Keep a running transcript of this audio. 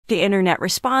The internet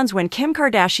responds when Kim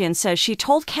Kardashian says she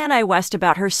told Kanye West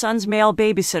about her son's male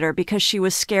babysitter because she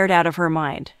was scared out of her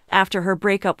mind. After her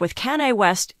breakup with Kanye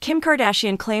West, Kim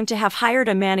Kardashian claimed to have hired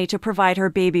a nanny to provide her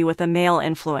baby with a male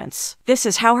influence. This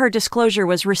is how her disclosure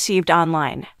was received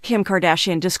online. Kim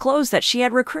Kardashian disclosed that she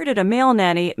had recruited a male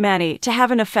nanny, Manny, to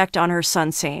have an effect on her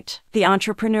son Saint. The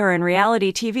entrepreneur and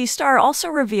reality TV star also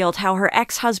revealed how her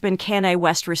ex-husband Kanye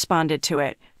West responded to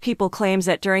it. People claims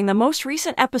that during the most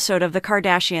recent episode of The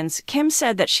Kardashians, Kim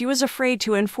said that she was afraid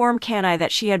to inform Kanye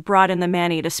that she had brought in the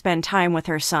nanny to spend time with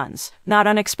her sons. Not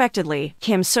unexpectedly,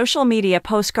 Kim's social media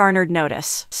post garnered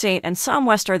notice. Saint and Sam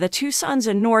West are the two sons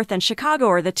in North and Chicago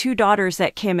are the two daughters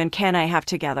that Kim and Kanye have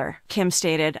together. Kim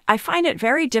stated, "I find it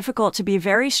very difficult to be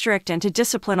very strict and to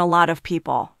discipline a lot of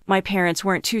people. My parents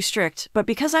weren't too strict, but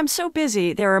because I'm so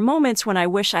busy, there are moments when I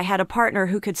wish I had a partner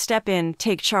who could step in,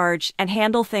 take charge, and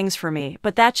handle things for me,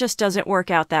 but that just doesn't work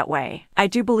out that way. I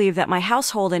do believe that my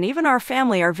household and even our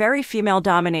family are very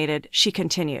female-dominated," she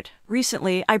continued.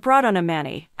 "Recently, I brought on a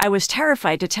nanny. I was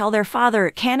terrified to tell their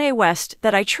father, Kanye West,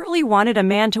 that I truly wanted a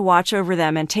man to watch over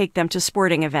them and take them to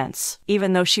sporting events.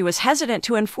 Even though she was hesitant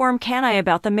to inform Kanye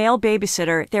about the male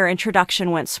babysitter, their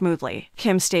introduction went smoothly."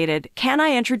 Kim stated,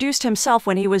 "Kanye introduced himself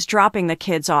when he was dropping the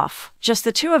kids off. Just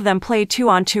the two of them played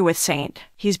 2-on-2 with Saint.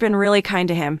 He's been really kind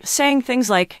to him, saying things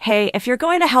like, 'Hey, if you're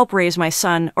going to help raise my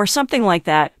son,' or something like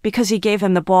that, because he gave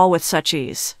him the ball with such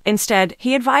ease. Instead,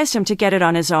 he advised him to get it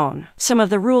on his own. Some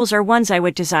of the rules are ones I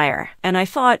would desire. And I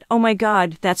thought, oh my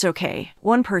god, that's okay."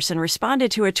 One person responded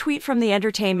to a tweet from the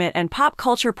entertainment and pop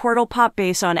culture portal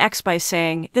Popbase on X by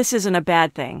saying, "This isn't a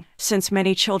bad thing. Since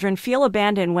many children feel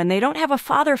abandoned when they don't have a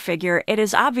father figure, it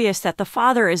is obvious that the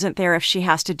father isn't there if she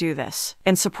has to do this."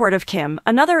 In support of Kim,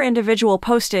 another individual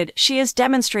posted, "She is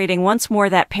demonstrating once more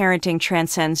that parenting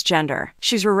transcends gender.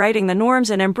 She's rewriting the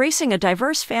norms and embracing a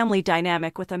diverse family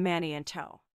dynamic with a nanny in tow."